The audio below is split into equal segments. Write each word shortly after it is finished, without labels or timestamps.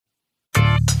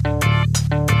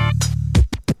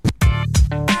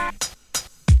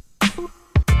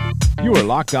You are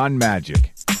Locked On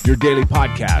Magic, your daily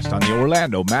podcast on the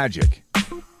Orlando Magic.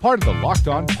 Part of the Locked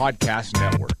On Podcast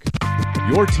Network.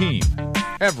 Your team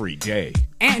every day.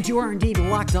 And you are indeed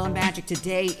Locked On Magic.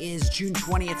 Today is June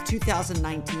 20th,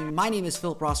 2019. My name is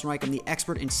Philip Rossman-Reich. I'm the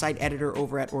expert and site editor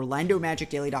over at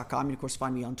OrlandoMagicDaily.com. And of course,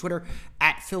 find me on Twitter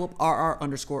at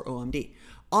PhilipRR_OMD.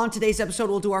 On today's episode,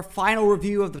 we'll do our final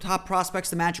review of the top prospects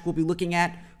the Magic will be looking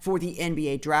at for the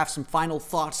NBA draft. Some final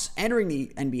thoughts entering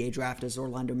the NBA draft as the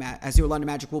Orlando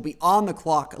Magic will be on the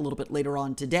clock a little bit later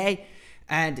on today,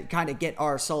 and kind of get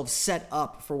ourselves set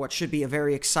up for what should be a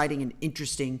very exciting and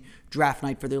interesting draft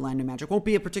night for the Orlando Magic. Won't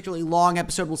be a particularly long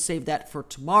episode. We'll save that for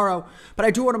tomorrow. But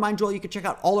I do want to remind you all, you can check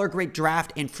out all our great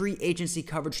draft and free agency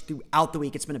coverage throughout the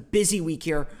week. It's been a busy week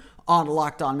here on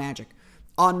Locked On Magic.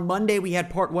 On Monday, we had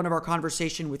part one of our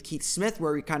conversation with Keith Smith,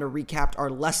 where we kind of recapped our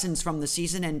lessons from the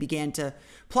season and began to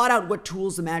plot out what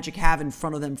tools the Magic have in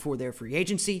front of them for their free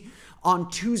agency. On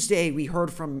Tuesday, we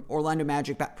heard from Orlando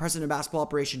Magic President of Basketball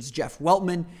Operations, Jeff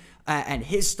Weltman, and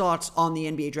his thoughts on the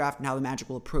NBA draft and how the Magic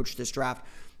will approach this draft.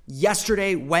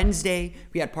 Yesterday, Wednesday,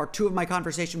 we had part two of my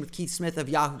conversation with Keith Smith of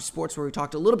Yahoo Sports, where we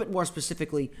talked a little bit more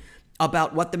specifically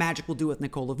about what the Magic will do with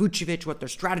Nikola Vucevic, what their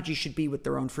strategy should be with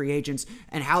their own free agents,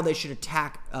 and how they should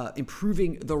attack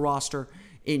improving the roster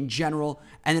in general.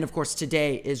 And then, of course,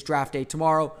 today is draft day.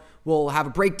 Tomorrow, we'll have a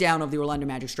breakdown of the Orlando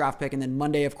Magic's draft pick. And then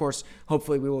Monday, of course,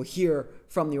 hopefully we will hear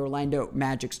from the Orlando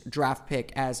Magic's draft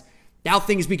pick as now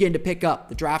things begin to pick up,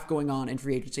 the draft going on in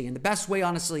free agency. And the best way,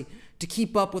 honestly, to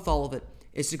keep up with all of it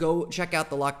is to go check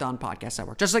out the Locked On Podcast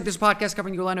Network. Just like this podcast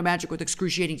covering the Orlando Magic with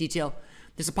excruciating detail,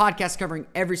 there's a podcast covering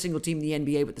every single team in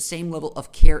the NBA with the same level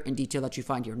of care and detail that you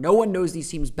find here. No one knows these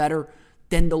teams better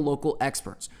than the local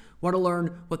experts. Want to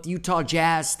learn what the Utah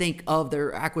Jazz think of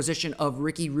their acquisition of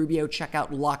Ricky Rubio? Check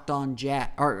out Locked On Jazz,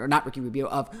 or not Ricky Rubio,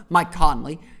 of Mike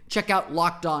Conley. Check out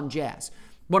Locked On Jazz.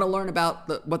 Want to learn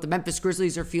about what the Memphis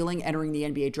Grizzlies are feeling entering the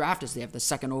NBA draft as they have the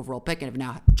second overall pick and have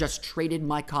now just traded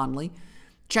Mike Conley?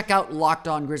 Check out Locked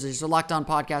On Grizzlies. It's a Locked On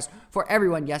podcast for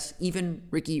everyone, yes, even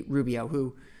Ricky Rubio,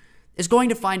 who is going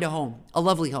to find a home, a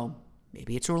lovely home.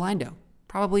 Maybe it's Orlando.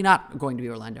 Probably not going to be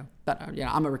Orlando. But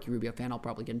I'm a Ricky Rubio fan. I'll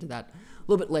probably get into that a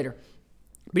little bit later.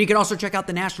 But you can also check out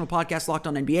the national podcast Locked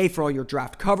On NBA for all your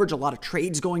draft coverage. A lot of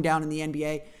trades going down in the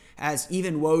NBA, as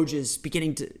even Woj is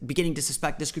beginning to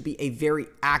suspect this could be a very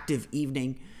active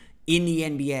evening in the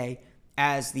NBA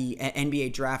as the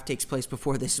NBA draft takes place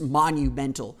before this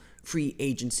monumental free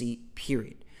agency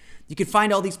period. You can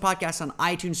find all these podcasts on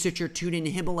iTunes, Stitcher, TuneIn,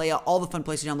 Himalaya, all the fun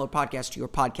places to download podcasts to your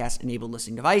podcast-enabled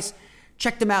listening device.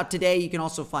 Check them out today. You can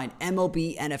also find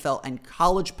MLB, NFL, and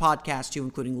college podcasts too,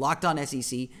 including Locked On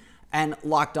SEC and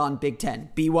Locked On Big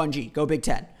Ten. B1G, go Big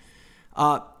Ten.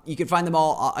 You can find them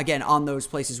all, again, on those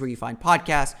places where you find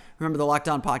podcasts. Remember the Locked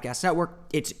On Podcast Network.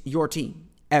 It's your team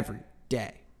every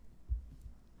day.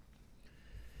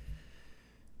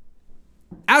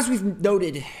 As we've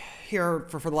noted here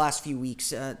for the last few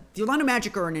weeks, the Orlando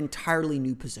Magic are in an entirely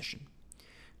new position.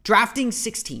 Drafting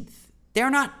 16th, they're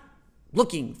not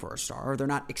looking for a star, or they're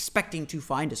not expecting to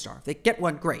find a star. If they get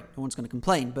one, great. No one's going to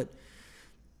complain. But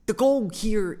the goal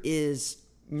here is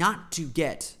not to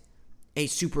get a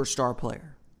superstar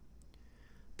player.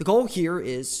 The goal here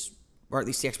is, or at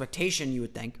least the expectation you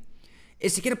would think,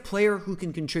 is to get a player who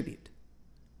can contribute.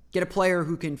 Get a player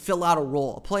who can fill out a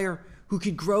role. A player who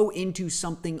can grow into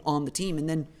something on the team. And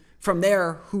then from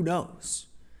there, who knows?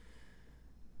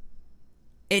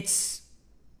 It's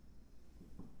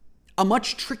a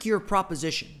much trickier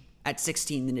proposition at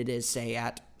 16 than it is, say,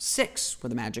 at 6, where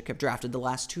the Magic have drafted the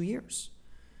last 2 years.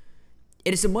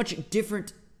 It is a much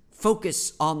different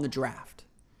focus on the draft.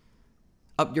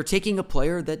 You're taking a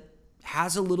player that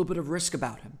has a little bit of risk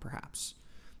about him, perhaps.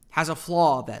 Has a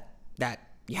flaw that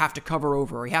you have to cover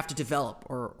over, or you have to develop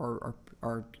or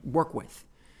work with.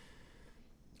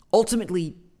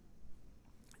 Ultimately,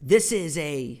 this is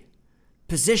a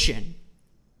position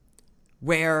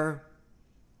where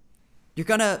you're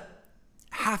going to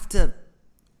have to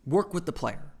work with the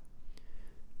player.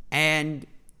 And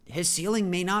his ceiling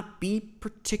may not be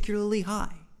particularly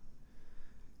high.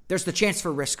 There's the chance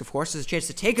for risk, of course. There's a chance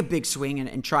to take a big swing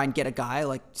and try and get a guy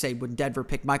like, say, when Denver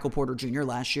picked Michael Porter Jr.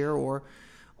 last year or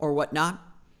whatnot.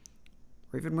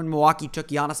 Or even when Milwaukee took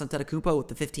Giannis Antetokounmpo with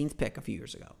the 15th pick a few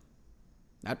years ago.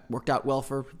 That worked out well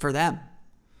for them.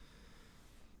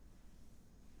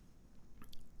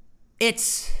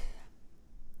 It's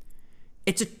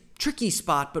a tricky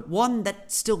spot, but one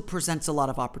that still presents a lot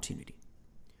of opportunity.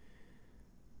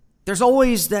 There's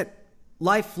always that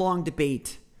lifelong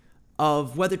debate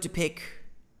of whether to pick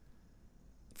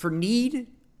for need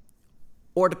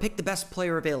or to pick the best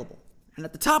player available. And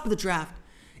at the top of the draft,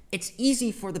 it's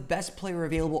easy for the best player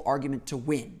available argument to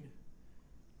win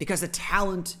because the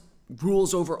talent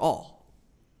rules over all.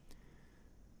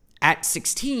 At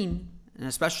 16, and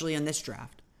especially in this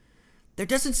draft, there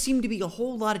doesn't seem to be a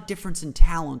whole lot of difference in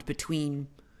talent between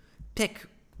pick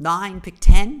 9, pick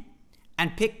 10,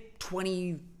 and pick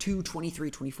 22,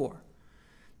 23, 24.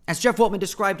 As Jeff Weltman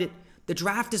described it, the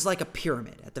draft is like a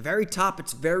pyramid. At the very top,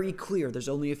 it's very clear. There's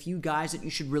only a few guys that you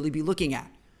should really be looking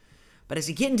at. But as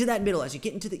you get into that middle, as you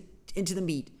get into the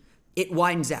meat, it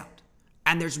widens out.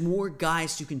 And there's more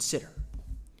guys to consider.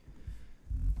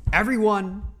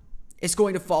 Everyone is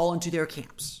going to fall into their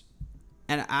camps.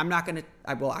 And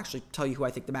I will actually tell you who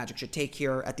I think the Magic should take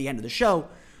here at the end of the show.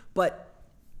 But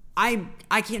I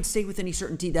can't say with any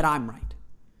certainty that I'm right.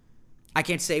 I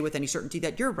can't say with any certainty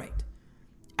that you're right.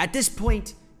 At this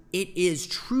point, it is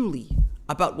truly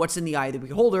about what's in the eye of the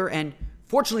beholder. And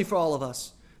fortunately for all of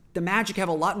us, the Magic have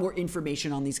a lot more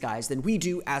information on these guys than we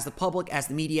do as the public, as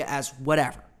the media, as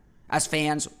whatever, as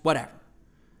fans, whatever.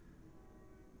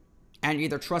 And you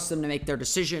either trust them to make their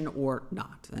decision or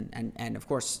not. And of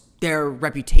course, their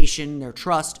reputation, their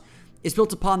trust is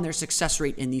built upon their success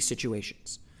rate in these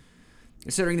situations.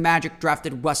 Considering the Magic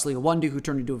drafted Wesley Iwundu, who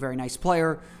turned into a very nice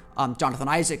player. Jonathan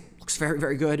Isaac looks very,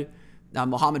 very good.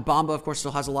 Mohamed Bamba, of course,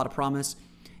 still has a lot of promise.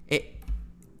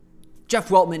 Jeff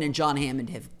Weltman and John Hammond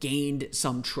have gained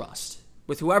some trust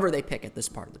with whoever they pick at this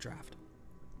part of the draft.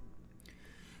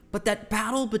 But that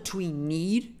battle between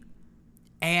need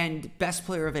and best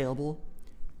player available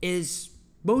is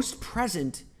most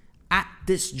present at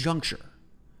this juncture.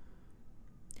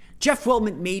 Jeff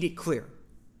Weltman made it clear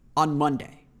on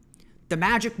Monday. The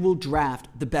Magic will draft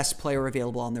the best player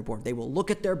available on their board. They will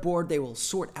look at their board. They will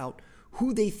sort out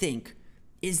who they think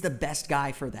is the best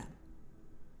guy for them.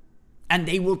 And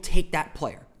they will take that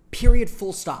player. Period,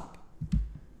 full stop.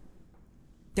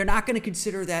 They're not going to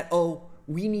consider that, oh,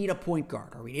 we need a point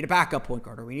guard, or we need a backup point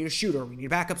guard, or we need a shooter, or we need a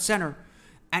backup center,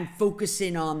 and focus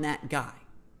in on that guy.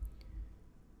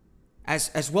 As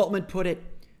Weltman put it,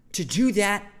 to do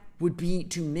that would be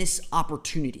to miss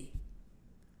opportunity.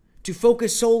 To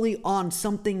focus solely on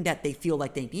something that they feel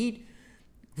like they need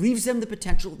leaves them the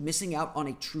potential of missing out on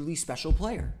a truly special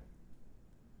player.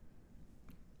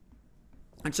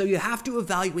 And so you have to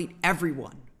evaluate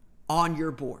everyone on your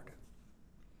board.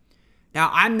 Now,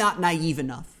 I'm not naive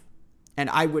enough, and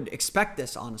I would expect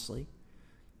this, honestly,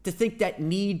 to think that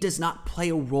need does not play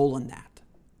a role in that.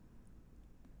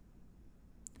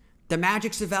 The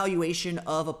Magic's evaluation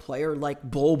of a player like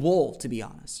Bol Bol, to be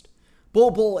honest. Bol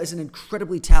Bol is an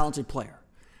incredibly talented player.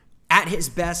 At his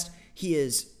best, he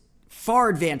is far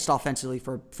advanced offensively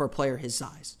for a player his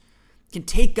size. Can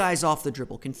take guys off the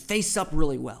dribble, can face up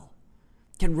really well.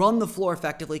 Can run the floor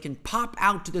effectively, can pop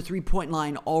out to the three-point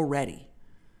line already.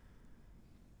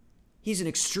 He's an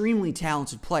extremely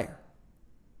talented player.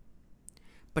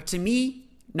 But to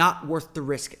me, not worth the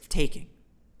risk of taking.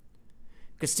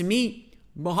 Because to me,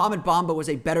 Mohamed Bamba was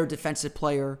a better defensive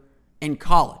player in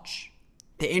college.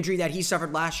 The injury that he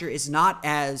suffered last year is not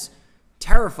as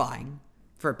terrifying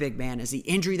for a big man as the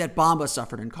injury that Bamba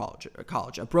suffered in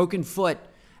college. A broken foot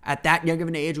at that young of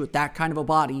an age with that kind of a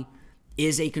body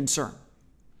is a concern.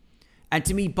 And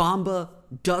to me, Bamba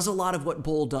does a lot of what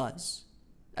Bol does,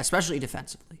 especially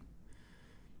defensively.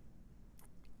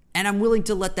 And I'm willing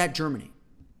to let that germinate.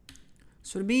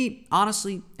 So to me,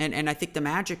 honestly, and I think the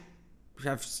Magic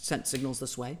have sent signals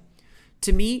this way,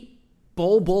 to me,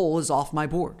 Bol Bol is off my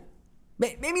board.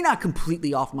 Maybe not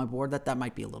completely off my board, that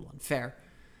might be a little unfair.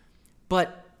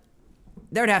 But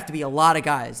there'd have to be a lot of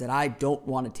guys that I don't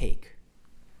want to take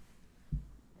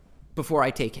before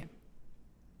I take him.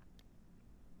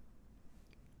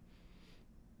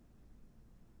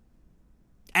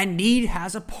 And need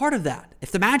has a part of that.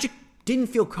 If the Magic didn't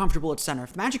feel comfortable at center,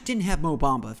 if the Magic didn't have Mo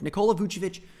Bamba, if Nikola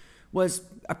Vucevic was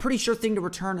a pretty sure thing to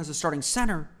return as a starting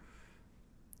center,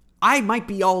 I might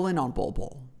be all in on Bol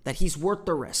Bol, that he's worth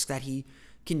the risk, that he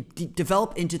can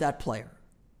develop into that player.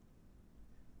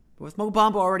 But with Mo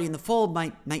Bamba already in the fold,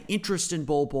 my interest in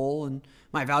Bol Bol and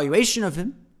my evaluation of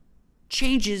him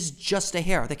changes just a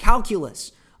hair. The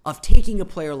calculus of taking a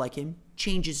player like him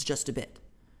changes just a bit.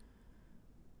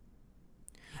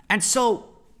 And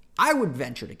so I would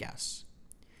venture to guess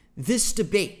this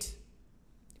debate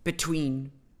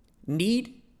between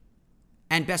need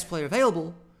and best player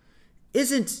available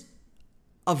isn't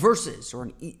a versus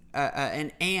or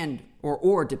an and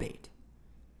or debate.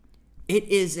 It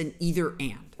is an either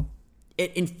and.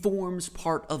 It informs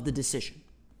part of the decision.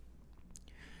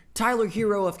 Tyler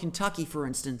Hero of Kentucky, for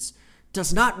instance,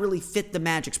 does not really fit the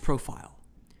Magic's profile.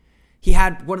 He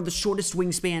had one of the shortest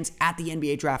wingspans at the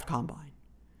NBA Draft Combine.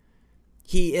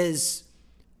 He is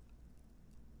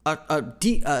an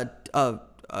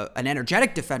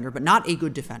energetic defender, but not a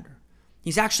good defender.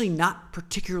 He's actually not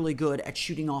particularly good at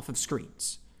shooting off of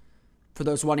screens. For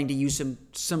those wanting to use him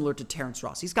similar to Terrence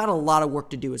Ross, he's got a lot of work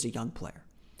to do as a young player.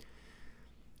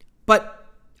 But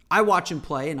I watch him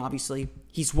play, and obviously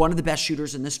he's one of the best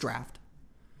shooters in this draft.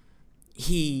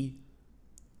 He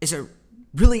is a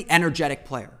really energetic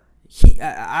player.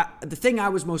 The thing I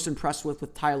was most impressed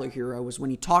with Tyler Herro was when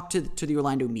he talked to the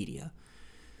Orlando media,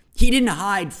 he didn't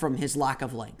hide from his lack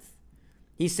of length.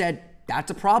 He said, that's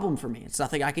a problem for me. It's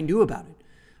nothing I can do about it.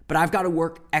 But I've got to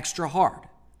work extra hard.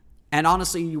 And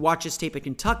honestly, you watch his tape at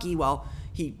Kentucky, while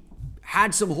he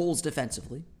had some holes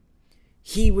defensively,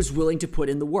 he was willing to put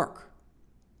in the work.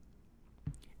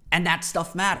 And that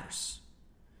stuff matters.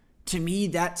 To me,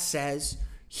 that says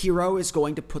Herro is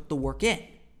going to put the work in.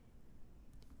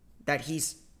 That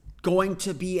he's going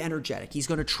to be energetic. He's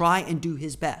going to try and do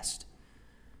his best.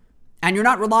 And you're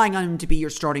not relying on him to be your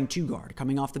starting two guard.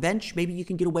 Coming off the bench, maybe you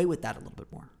can get away with that a little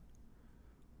bit more.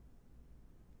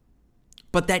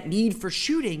 But that need for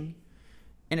shooting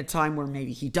in a time where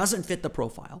maybe he doesn't fit the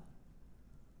profile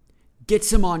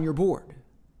gets him on your board.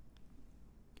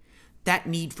 That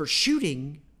need for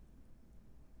shooting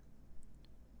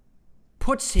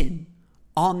puts him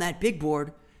on that big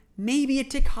board maybe a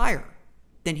tick higher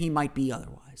than he might be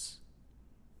otherwise.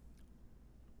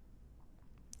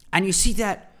 And you see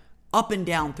that up and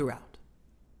down throughout.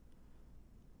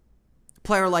 A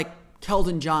player like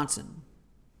Keldon Johnson,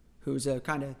 who's a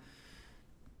kind of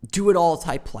do-it-all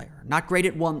type player. Not great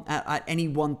at any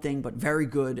one thing, but very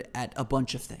good at a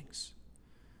bunch of things.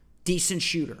 Decent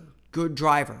shooter, good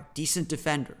driver, decent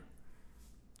defender.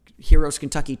 Herro's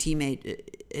Kentucky teammate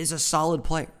is a solid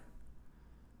player.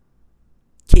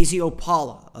 KZ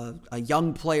Opala, a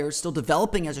young player, still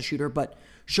developing as a shooter, but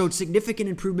showed significant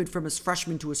improvement from his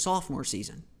freshman to his sophomore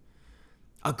season.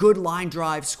 A good line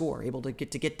drive scorer, able to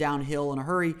get downhill in a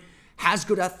hurry, has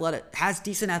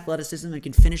decent athleticism and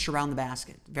can finish around the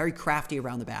basket. Very crafty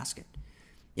around the basket.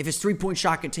 If his three-point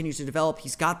shot continues to develop,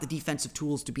 he's got the defensive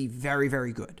tools to be very,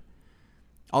 very good.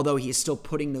 Although he is still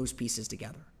putting those pieces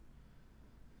together.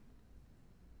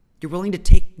 You're willing to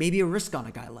take maybe a risk on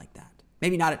a guy like that.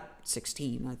 Maybe not at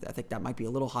 16. I think that might be a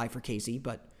little high for KZ,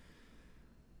 but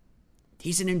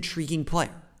he's an intriguing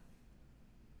player.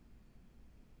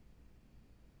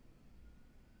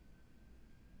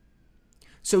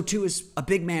 So too is a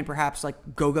big man perhaps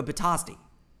like Goga Bitadze.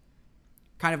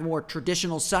 Kind of a more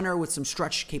traditional center with some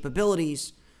stretch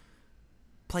capabilities.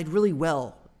 Played really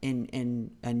well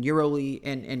in EuroLeague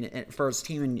and for his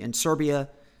team in Serbia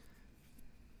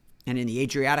and in the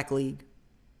Adriatic League.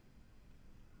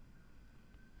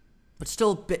 But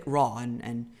still a bit raw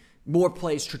and more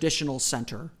plays traditional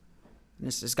center. And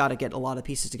this has got to get a lot of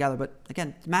pieces together. But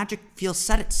again, the Magic feels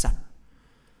set at center.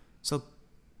 So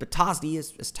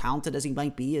Bitadze, as talented as he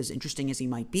might be, as interesting as he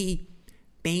might be,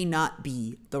 may not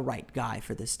be the right guy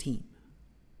for this team.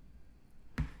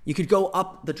 You could go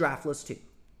up the draft list too,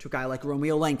 to a guy like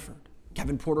Romeo Langford,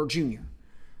 Kevin Porter Jr.,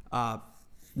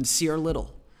 Nasir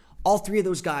Little. All three of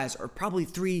those guys are probably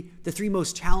the three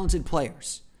most talented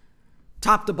players,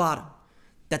 top to bottom,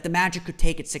 that the Magic could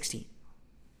take at 16.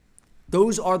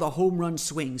 Those are the home run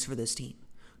swings for this team.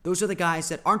 Those are the guys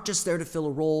that aren't just there to fill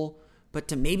a role, but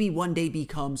to maybe one day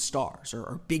become stars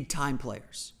or big-time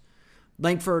players.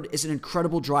 Langford is an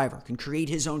incredible driver, can create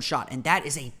his own shot, and that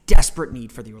is a desperate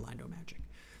need for the Orlando Magic.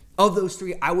 Of those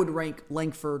three, I would rank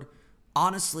Langford,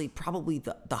 honestly, probably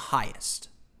the highest.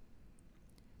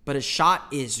 But his shot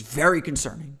is very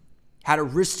concerning. Had a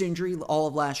wrist injury all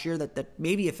of last year that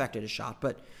maybe affected his shot,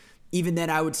 but even then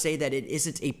I would say that it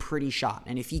isn't a pretty shot.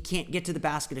 And if he can't get to the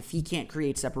basket, if he can't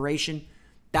create separation,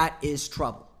 that is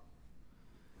trouble.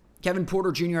 Kevin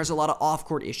Porter Jr. has a lot of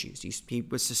off-court issues. He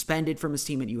was suspended from his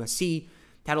team at USC,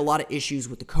 had a lot of issues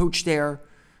with the coach there.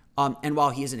 And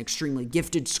while he is an extremely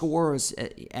gifted scorer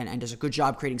and does a good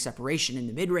job creating separation in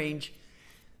the mid-range,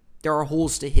 there are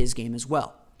holes to his game as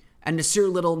well. And Nasir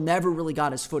Little never really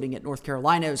got his footing at North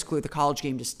Carolina. It was clear the college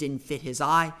game just didn't fit his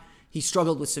eye. He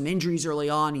struggled with some injuries early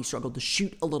on. He struggled to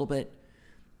shoot a little bit.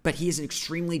 But he is an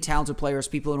extremely talented player, as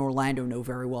people in Orlando know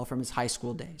very well from his high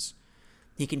school days.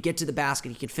 He can get to the basket.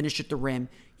 He can finish at the rim.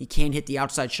 He can hit the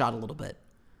outside shot a little bit.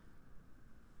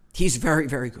 He's very,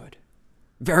 very good.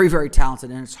 Very, very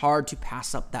talented. And it's hard to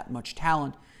pass up that much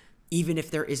talent, even if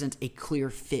there isn't a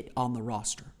clear fit on the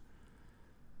roster.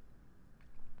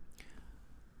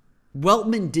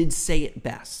 Weltman did say it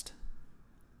best,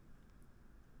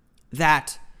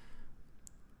 that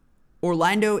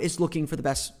Orlando is looking for the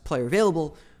best player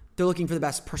available. They're looking for the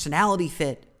best personality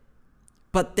fit,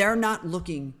 but they're not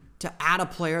looking to add a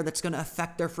player that's going to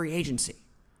affect their free agency.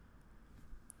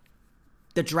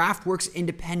 The draft works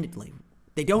independently.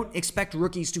 They don't expect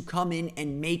rookies to come in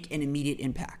and make an immediate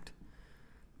impact.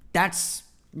 That's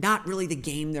not really the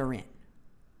game they're in.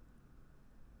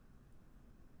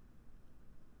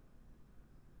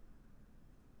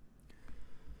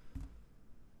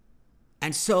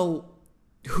 And so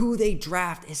who they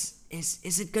draft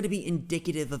isn't going to be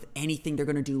indicative of anything they're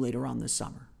going to do later on this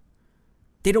summer.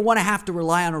 They don't want to have to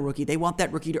rely on a rookie. They want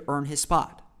that rookie to earn his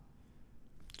spot.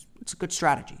 It's a good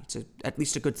strategy. It's at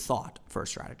least a good thought for a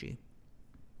strategy.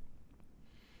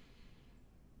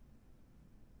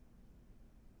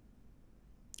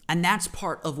 And that's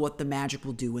part of what the Magic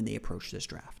will do when they approach this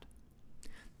draft.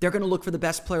 They're going to look for the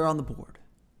best player on the board.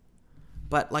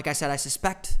 But like I said, I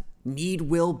suspect need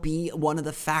will be one of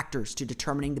the factors to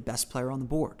determining the best player on the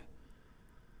board.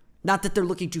 Not that they're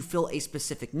looking to fill a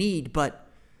specific need, but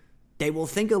they will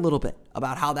think a little bit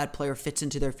about how that player fits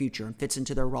into their future and fits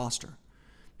into their roster.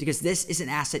 Because this is an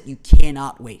asset you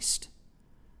cannot waste.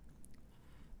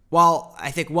 While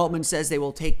I think Weltman says they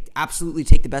will absolutely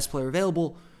take the best player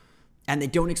available, and they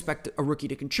don't expect a rookie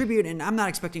to contribute, and I'm not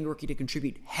expecting a rookie to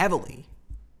contribute heavily,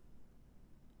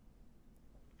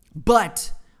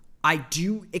 but I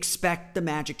do expect the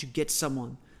Magic to get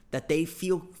someone that they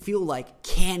feel like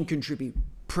can contribute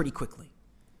pretty quickly,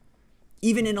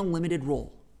 even in a limited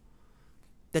role.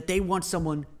 That they want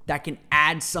someone that can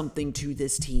add something to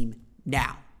this team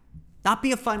now. Not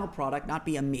be a final product, not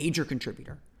be a major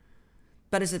contributor,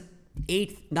 but as an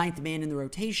 8th, 9th man in the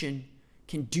rotation,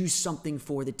 can do something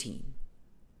for the team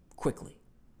quickly.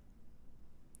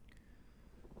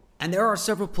 And there are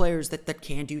several players that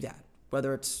can do that.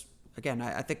 Whether it's, again,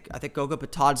 I think Goga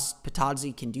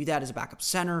Patadze can do that as a backup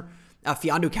center.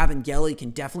 Fiondu Kabengele can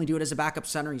definitely do it as a backup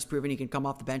center. He's proven he can come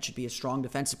off the bench and be a strong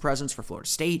defensive presence for Florida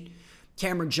State.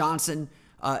 Cameron Johnson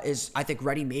is, I think,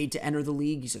 ready-made to enter the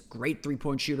league. He's a great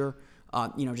three-point shooter.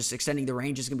 Just extending the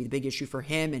range is going to be the big issue for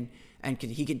him, and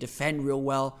he can defend real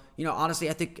well. Honestly,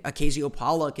 I think Akazi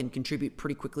Opala can contribute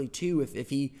pretty quickly too if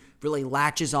he really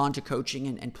latches on to coaching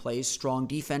and plays strong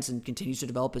defense and continues to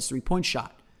develop his three-point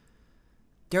shot.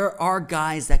 There are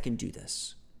guys that can do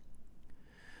this.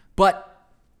 But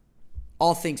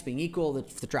all things being equal,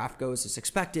 if the draft goes as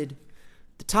expected,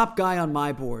 the top guy on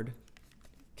my board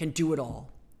can do it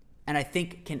all, and I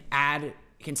think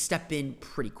can step in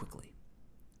pretty quickly.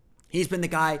 He's been the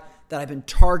guy that I've been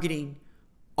targeting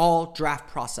all draft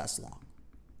process long.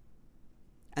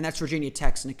 And that's Virginia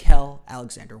Tech's Nickeil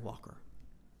Alexander-Walker.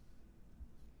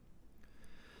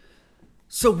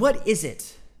 So what is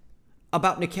it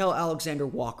about Nickeil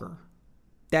Alexander-Walker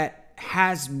that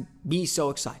has me so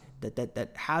excited,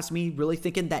 that has me really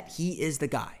thinking that he is the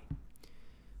guy?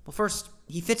 Well, first,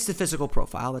 he fits the physical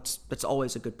profile. That's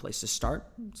always a good place to start.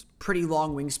 It's a pretty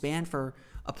long wingspan for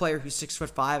a player who's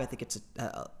 6'5". I think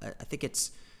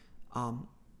it's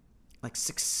like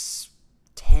 6'10",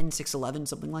 6'11",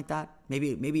 something like that.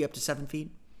 Maybe up to 7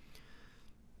 feet.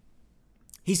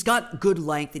 He's got good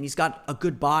length and he's got a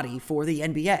good body for the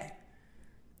NBA.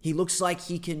 He looks like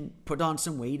he can put on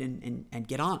some weight and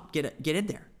get in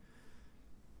there.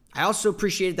 I also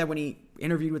appreciated that when he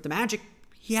interviewed with the Magic,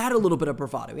 he had a little bit of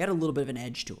bravado. He had a little bit of an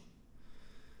edge to him.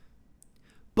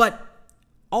 But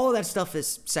all of that stuff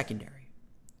is secondary.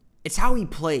 It's how he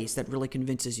plays that really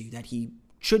convinces you that he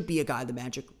should be a guy the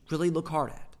Magic really look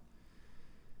hard at.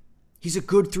 He's a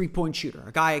good three-point shooter.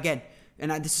 A guy, again,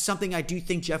 and this is something I do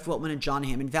think Jeff Weltman and John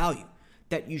Hammond value,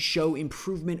 that you show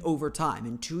improvement over time.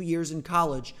 In 2 years in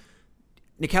college,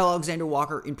 Nickeil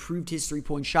Alexander-Walker improved his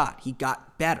three-point shot. He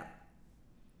got better.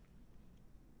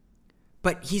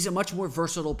 But he's a much more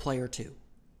versatile player too.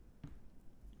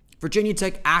 Virginia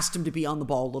Tech asked him to be on the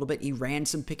ball a little bit. He ran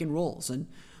some pick and rolls. And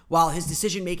while his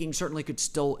decision-making certainly could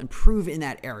still improve in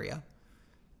that area,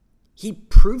 he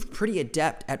proved pretty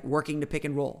adept at working the pick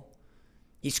and roll.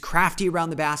 He's crafty around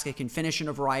the basket, can finish in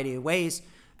a variety of ways.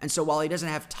 And so while he doesn't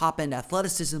have top-end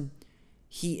athleticism,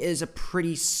 he is a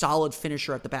pretty solid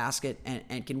finisher at the basket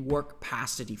and can work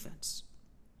past the defense.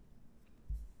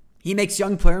 He makes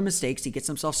young player mistakes. He gets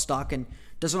himself stuck and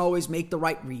doesn't always make the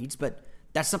right reads, but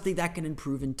that's something that can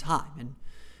improve in time. And,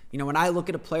 when I look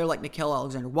at a player like Nickeil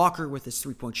Alexander-Walker with his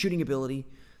three-point shooting ability,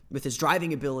 with his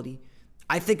driving ability,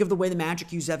 I think of the way the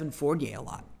Magic use Evan Fournier a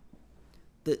lot.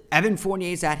 Evan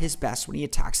Fournier is at his best when he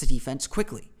attacks the defense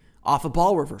quickly, off a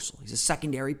ball reversal. He's a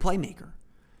secondary playmaker.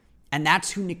 And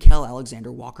that's who Nickeil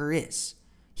Alexander-Walker is.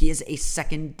 He is a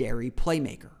secondary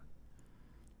playmaker.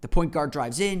 The point guard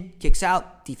drives in, kicks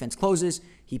out, defense closes.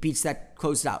 He beats that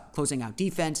closing out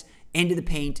defense into the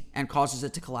paint and causes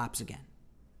it to collapse again.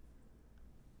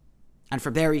 And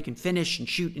from there, he can finish and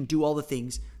shoot and do all the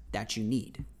things that you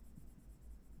need.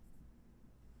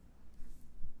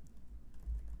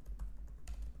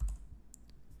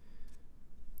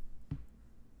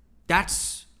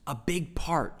 That's a big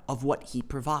part of what he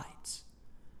provides.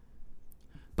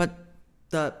 But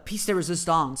the piece de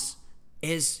resistance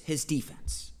is his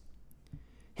defense.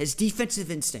 His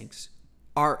defensive instincts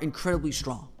are incredibly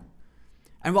strong.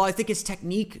 And while I think his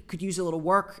technique could use a little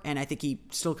work, and I think he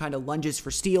still kind of lunges for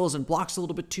steals and blocks a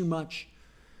little bit too much,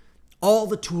 all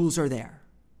the tools are there.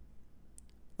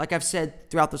 Like I've said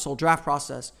throughout this whole draft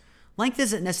process, length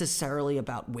isn't necessarily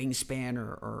about wingspan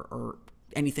or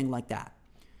anything like that.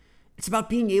 It's about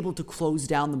being able to close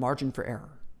down the margin for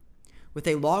error. With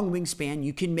a long wingspan,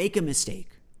 you can make a mistake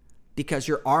because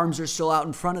your arms are still out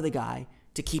in front of the guy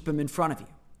to keep him in front of you.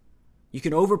 You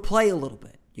can overplay a little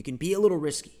bit. You can be a little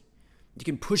risky. You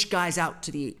can push guys out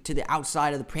to the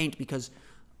outside of the paint because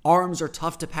arms are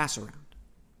tough to pass around.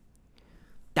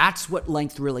 That's what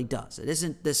length really does. It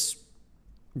isn't this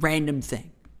random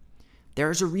thing.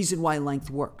 There's a reason why length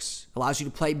works. It allows you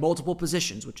to play multiple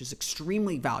positions, which is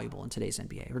extremely valuable in today's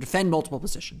NBA, or defend multiple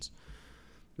positions,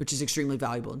 which is extremely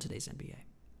valuable in today's NBA.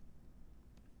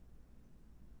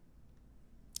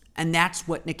 And that's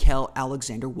what Nickeil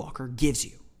Alexander-Walker gives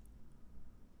you.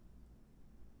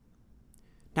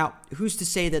 Now, who's to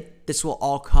say that this will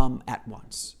all come at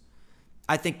once?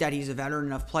 I think that he's a veteran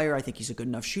enough player. I think he's a good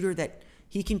enough shooter that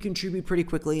he can contribute pretty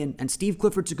quickly. And Steve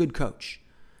Clifford's a good coach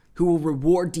who will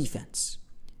reward defense.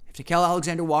 If Nickeil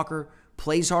Alexander-Walker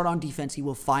plays hard on defense, he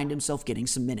will find himself getting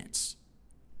some minutes.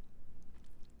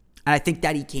 And I think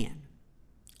that he can.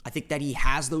 I think that he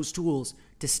has those tools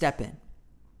to step in.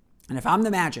 And if I'm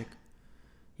the Magic,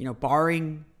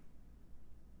 barring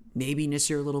maybe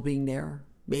Nasir Little being there,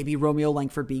 maybe Romeo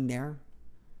Langford being there,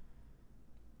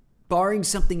 barring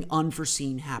something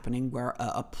unforeseen happening where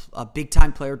a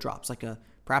big-time player drops, like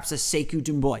perhaps a Sekou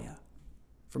Doumbouya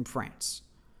from France.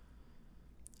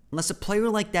 Unless a player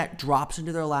like that drops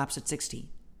into their laps at 16,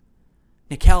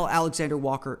 Nickeil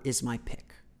Alexander-Walker is my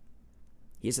pick.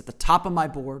 He is at the top of my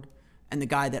board and the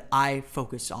guy that I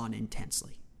focus on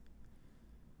intensely.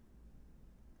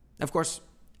 Of course,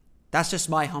 that's just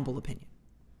my humble opinion.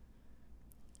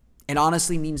 It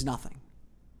honestly means nothing.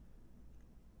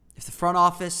 If the front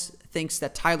office thinks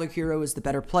that Tyler Hero is the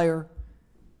better player,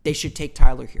 they should take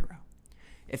Tyler Hero.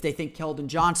 If they think Keldon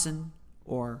Johnson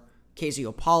or KZ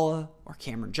Opala or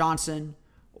Cameron Johnson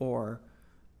or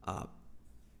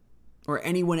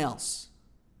anyone else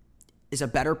is a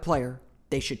better player,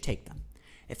 they should take them.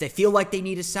 If they feel like they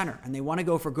need a center and they want to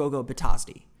go for Gogo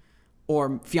Batazzi or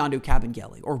Mfiondu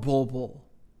Kabengele or Bol Bol,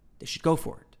 they should go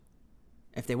for it.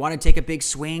 If they want to take a big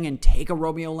swing and take a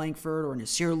Romeo Langford or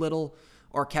Nasir Little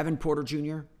or Kevin Porter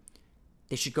Jr.,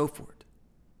 they should go for it.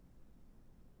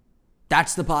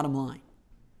 That's the bottom line.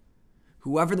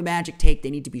 Whoever the Magic take,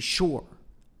 they need to be sure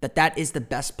that that is the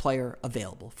best player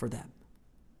available for them.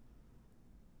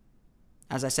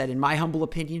 As I said, in my humble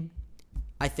opinion,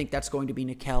 I think that's going to be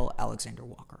Nickeil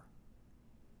Alexander-Walker.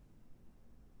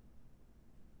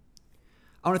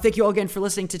 I want to thank you all again for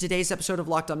listening to today's episode of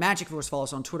Locked On Magic. Of course, follow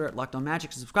us on Twitter at Locked On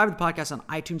Magic. Subscribe to the podcast on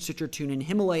iTunes, Stitcher, TuneIn,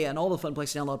 Himalaya, and all the fun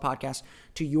places to download podcasts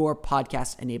to your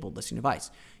podcast-enabled listening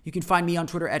device. You can find me on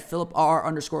Twitter at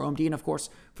PhilipR_OMD. And of course,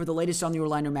 for the latest on the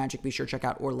Orlando Magic, be sure to check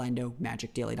out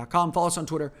OrlandoMagicDaily.com. Follow us on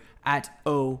Twitter at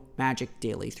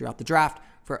OMagicDaily throughout the draft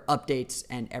for updates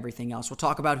and everything else. We'll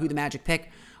talk about who the Magic pick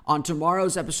on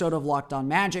tomorrow's episode of Locked On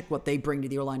Magic, what they bring to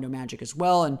the Orlando Magic as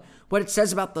well, and what it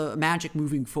says about the Magic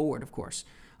moving forward, of course.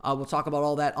 We'll talk about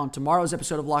all that on tomorrow's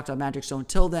episode of Locked On Magic. So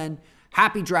until then,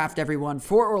 happy draft, everyone.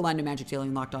 For Orlando Magic Daily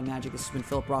and Locked On Magic, this has been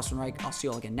Philip Rossman-Reich. I'll see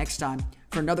you all again next time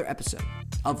for another episode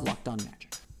of Locked On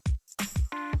Magic.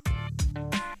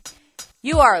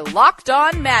 You are Locked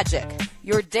On Magic,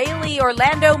 your daily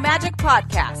Orlando Magic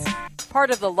podcast, part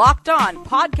of the Locked On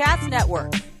Podcast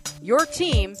Network, your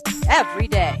team every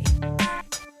day.